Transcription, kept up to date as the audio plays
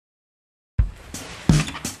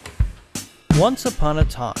Once upon a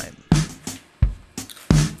time,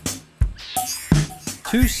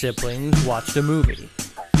 two siblings watched a movie.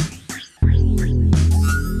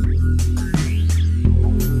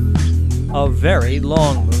 A very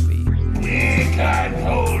long movie.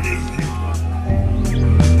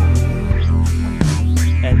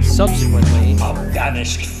 And subsequently are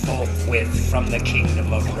banished forthwith from the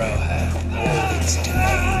kingdom of Rohan, all its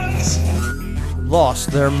domains.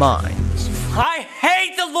 Lost their minds. I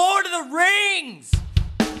hate the Lord of the Rings!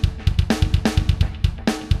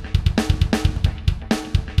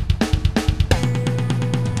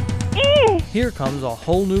 Here comes a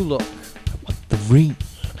whole new look. I want the ring.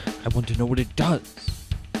 I want to know what it does.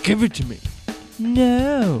 Give it to me.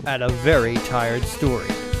 No. At a very tired story.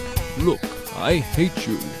 Look, I hate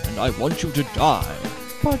you, and I want you to die.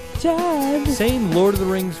 But Dad... Same Lord of the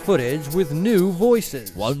Rings footage with new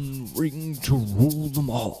voices. One ring to rule them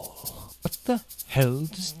all. What the hell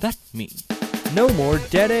does that mean? No more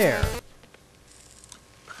dead air.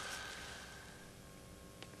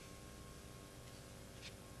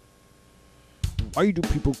 Why do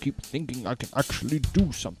people keep thinking I can actually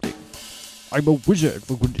do something? I'm a wizard,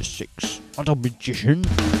 for goodness sakes, not a magician.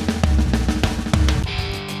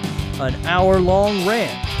 An hour-long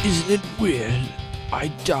rant. Isn't it weird? I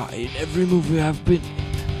die in every movie I've been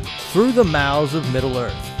in. Through the mouths of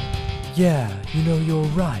Middle-earth. Yeah, you know, you're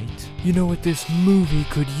right. You know what this movie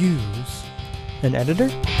could use? An editor?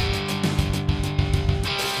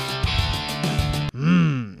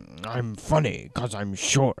 I'm funny, 'cause I'm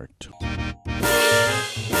short.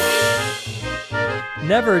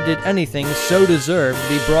 Never did anything so deserve to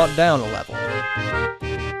be brought down a level.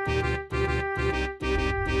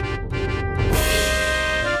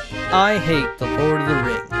 I hate the Lord of the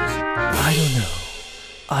Rings. I don't know.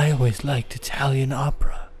 I always liked Italian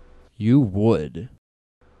opera. You would.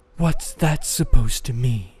 What's that supposed to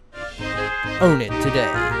mean? Own it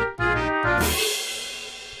today.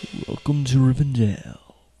 Welcome to Rivendell,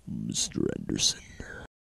 Mr. Anderson.